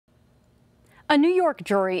A New York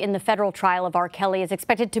jury in the federal trial of R. Kelly is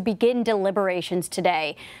expected to begin deliberations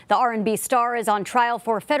today. The R&B star is on trial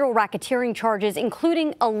for federal racketeering charges,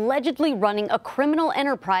 including allegedly running a criminal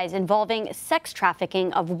enterprise involving sex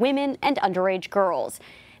trafficking of women and underage girls.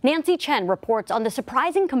 Nancy Chen reports on the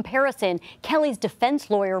surprising comparison Kelly's defense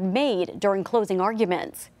lawyer made during closing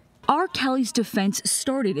arguments. R. Kelly's defense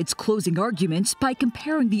started its closing arguments by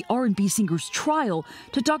comparing the R&B singer's trial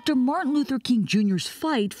to Dr. Martin Luther King Jr.'s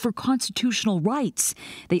fight for constitutional rights.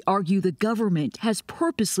 They argue the government has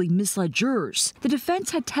purposely misled jurors. The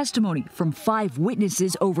defense had testimony from 5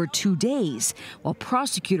 witnesses over 2 days, while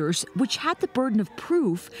prosecutors, which had the burden of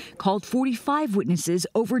proof, called 45 witnesses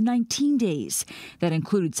over 19 days. That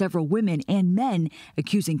included several women and men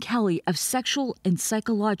accusing Kelly of sexual and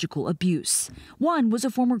psychological abuse. One was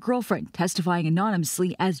a former girlfriend testifying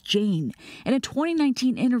anonymously as Jane. In a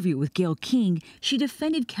 2019 interview with Gayle King, she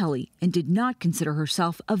defended Kelly and did not consider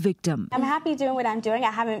herself a victim. I'm happy doing what I'm doing.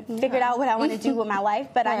 I haven't figured out what I want to do with my life,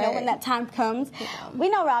 but I know when that time comes, we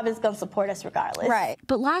know Rob is going to support us regardless. Right.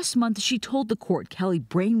 But last month, she told the court Kelly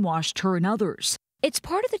brainwashed her and others. It's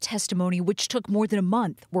part of the testimony, which took more than a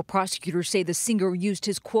month, where prosecutors say the singer used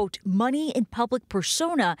his, quote, money in public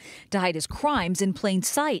persona to hide his crimes in plain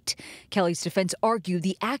sight. Kelly's defense argued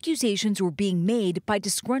the accusations were being made by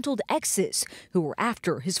disgruntled exes who were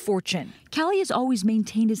after his fortune. Kelly has always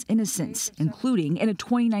maintained his innocence, including in a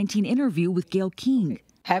 2019 interview with Gayle King.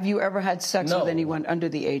 Have you ever had sex with anyone under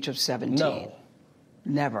the age of 17? No.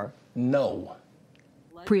 Never? No.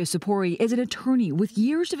 Priya Sapori is an attorney with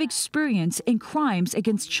years of experience in crimes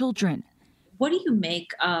against children. What do you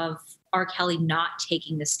make of R. Kelly not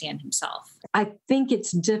taking the stand himself? I think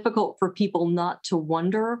it's difficult for people not to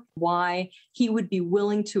wonder why he would be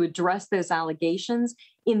willing to address those allegations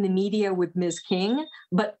in the media with Ms. King,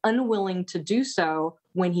 but unwilling to do so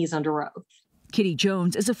when he's under oath. Kitty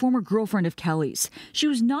Jones is a former girlfriend of Kelly's. She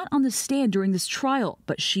was not on the stand during this trial,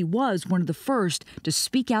 but she was one of the first to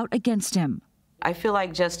speak out against him. I feel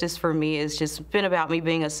like justice for me has just been about me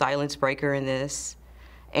being a silence breaker in this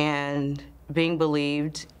and being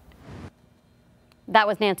believed. That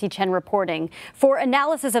was Nancy Chen reporting. For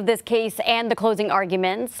analysis of this case and the closing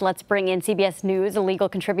arguments, let's bring in CBS News legal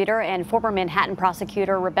contributor and former Manhattan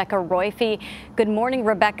prosecutor Rebecca Roiphe. Good morning,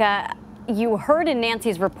 Rebecca. You heard in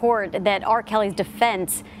Nancy's report that R. Kelly's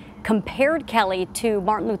defense compared Kelly to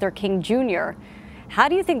Martin Luther King Jr. How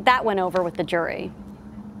do you think that went over with the jury?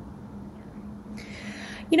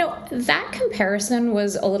 You know, that comparison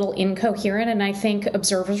was a little incoherent, and I think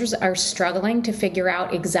observers are struggling to figure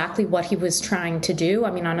out exactly what he was trying to do.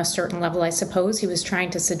 I mean, on a certain level, I suppose he was trying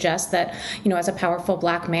to suggest that, you know, as a powerful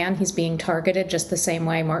black man, he's being targeted just the same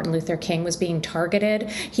way Martin Luther King was being targeted.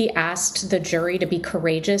 He asked the jury to be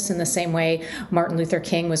courageous in the same way Martin Luther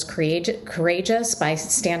King was courageous by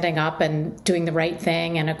standing up and doing the right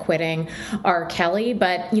thing and acquitting R. Kelly.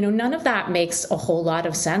 But, you know, none of that makes a whole lot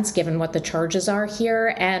of sense given what the charges are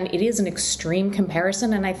here. And it is an extreme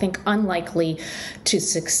comparison, and I think unlikely to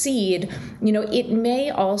succeed. You know, it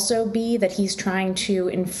may also be that he's trying to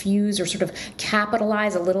infuse or sort of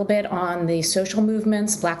capitalize a little bit on the social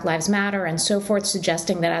movements, Black Lives Matter and so forth,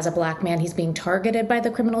 suggesting that as a black man, he's being targeted by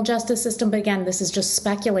the criminal justice system. But again, this is just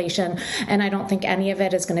speculation, and I don't think any of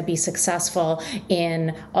it is going to be successful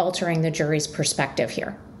in altering the jury's perspective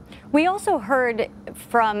here. We also heard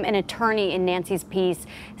from an attorney in Nancy's piece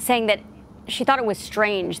saying that she thought it was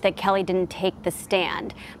strange that Kelly didn't take the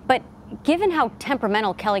stand. But given how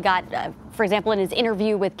temperamental Kelly got, for example, in his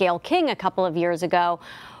interview with Gayle King a couple of years ago,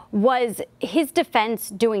 was his defense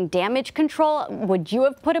doing damage control? Would you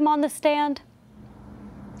have put him on the stand?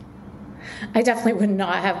 I definitely would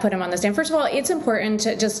not have put him on the stand. First of all, it's important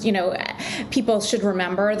to just, you know, people should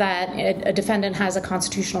remember that a defendant has a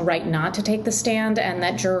constitutional right not to take the stand, and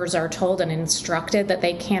that jurors are told and instructed that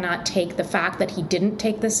they cannot take the fact that he didn't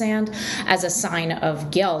take the stand as a sign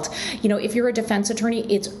of guilt. You know, if you're a defense attorney,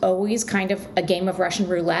 it's always kind of a game of Russian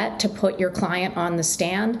roulette to put your client on the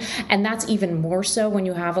stand. And that's even more so when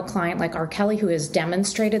you have a client like R. Kelly, who has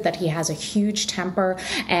demonstrated that he has a huge temper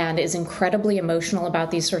and is incredibly emotional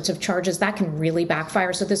about these sorts of charges. That can really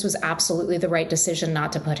backfire. So this was absolutely the right decision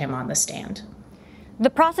not to put him on the stand. The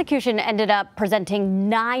prosecution ended up presenting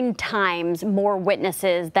 9 times more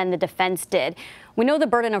witnesses than the defense did. We know the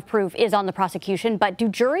burden of proof is on the prosecution, but do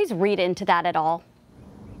juries read into that at all?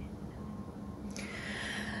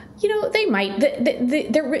 You know, they might.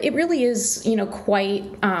 It really is, you know, quite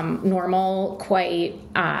normal, quite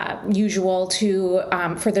usual to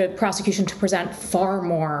for the prosecution to present far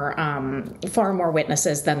more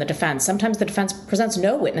witnesses than the defense. Sometimes the defense presents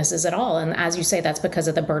no witnesses at all, and as you say, that's because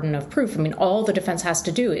of the burden of proof. I mean, all the defense has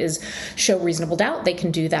to do is show reasonable doubt. They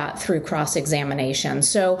can do that through cross-examination.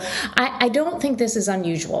 So I don't think this is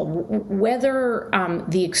unusual. Whether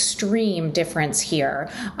the extreme difference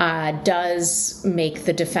here does make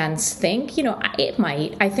the defense think, you know, it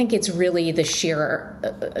might. I think it's really the sheer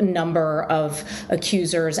number of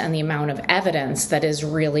accusers and the amount of evidence that is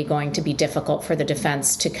really going to be difficult for the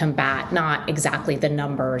defense to combat, not exactly the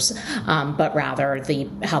numbers, but rather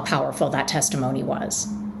how powerful that testimony was.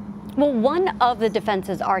 Well, one of the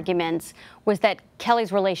defense's arguments was that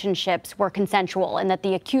Kelly's relationships were consensual and that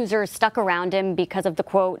the accusers stuck around him because of the,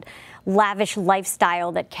 quote, lavish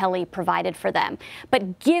lifestyle that Kelly provided for them.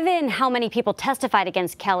 But given how many people testified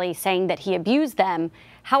against Kelly saying that he abused them,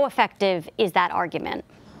 how effective is that argument?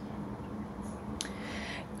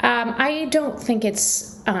 I don't think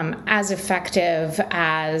it's as effective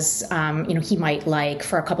as he might like,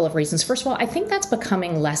 for a couple of reasons. First of all, I think that's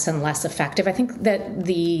becoming less and less effective. I think that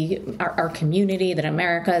our community, that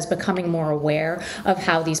America, is becoming more aware of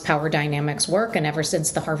how these power dynamics work. And ever since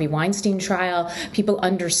the Harvey Weinstein trial, people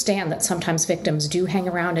understand that sometimes victims do hang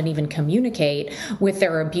around and even communicate with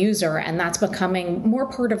their abuser, and that's becoming more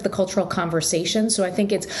part of the cultural conversation. So I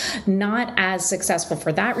think it's not as successful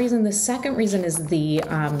for that reason. The second reason is the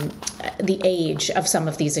age of some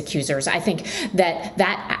of these accusers. I think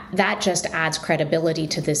that just adds credibility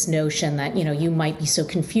to this notion that, you know, you might be so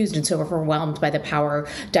confused and so overwhelmed by the power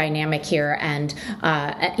dynamic here and,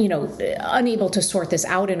 unable to sort this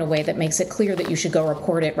out in a way that makes it clear that you should go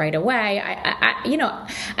report it right away.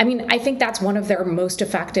 I think that's one of their most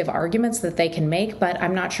effective arguments that they can make, but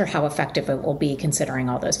I'm not sure how effective it will be considering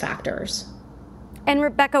all those factors. And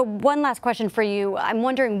Rebecca, one last question for you. I'm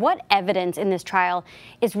wondering what evidence in this trial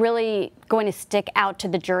is really going to stick out to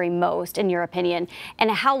the jury most, in your opinion,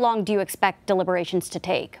 and how long do you expect deliberations to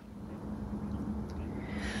take?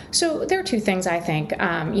 So there are two things, I think,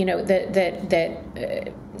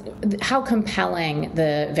 how compelling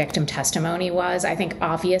the victim testimony was. I think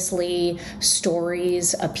obviously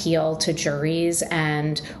stories appeal to juries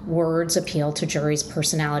and words appeal to juries,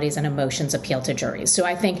 personalities and emotions appeal to juries. So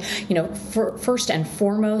I think, first and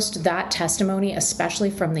foremost, that testimony, especially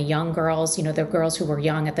from the young girls, the girls who were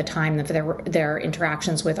young at the time, their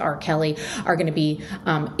interactions with R. Kelly are going to be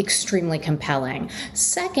extremely compelling.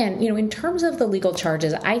 Second, in terms of the legal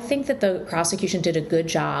charges, I think that the prosecution did a good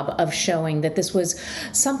job of showing that this was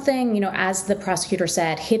something, as the prosecutor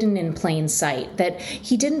said, hidden in plain sight, that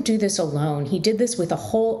he didn't do this alone. He did this with a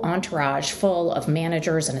whole entourage full of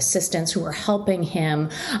managers and assistants who were helping him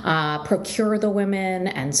procure the women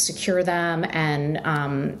and secure them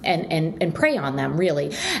and prey on them,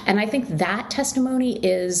 really. And I think that testimony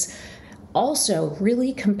is also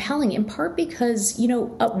really compelling, in part because,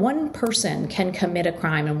 one person can commit a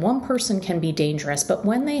crime and one person can be dangerous. But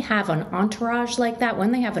when they have an entourage like that,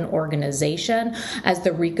 when they have an organization, as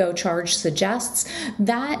the RICO charge suggests,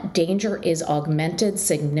 that danger is augmented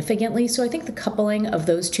significantly. So I think the coupling of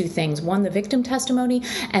those two things, one, the victim testimony,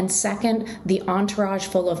 and second, the entourage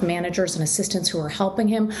full of managers and assistants who are helping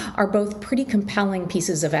him, are both pretty compelling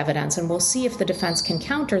pieces of evidence. And we'll see if the defense can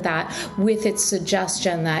counter that with its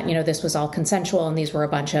suggestion that, this was all consensual and these were a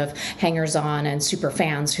bunch of hangers-on and super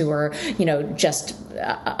fans who were, just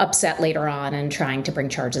upset later on and trying to bring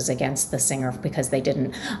charges against the singer because they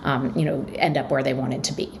didn't, end up where they wanted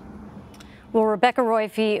to be. Well, Rebecca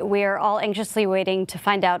Roiphe, we are all anxiously waiting to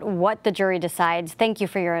find out what the jury decides. Thank you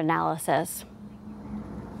for your analysis.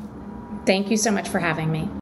 Thank you so much for having me.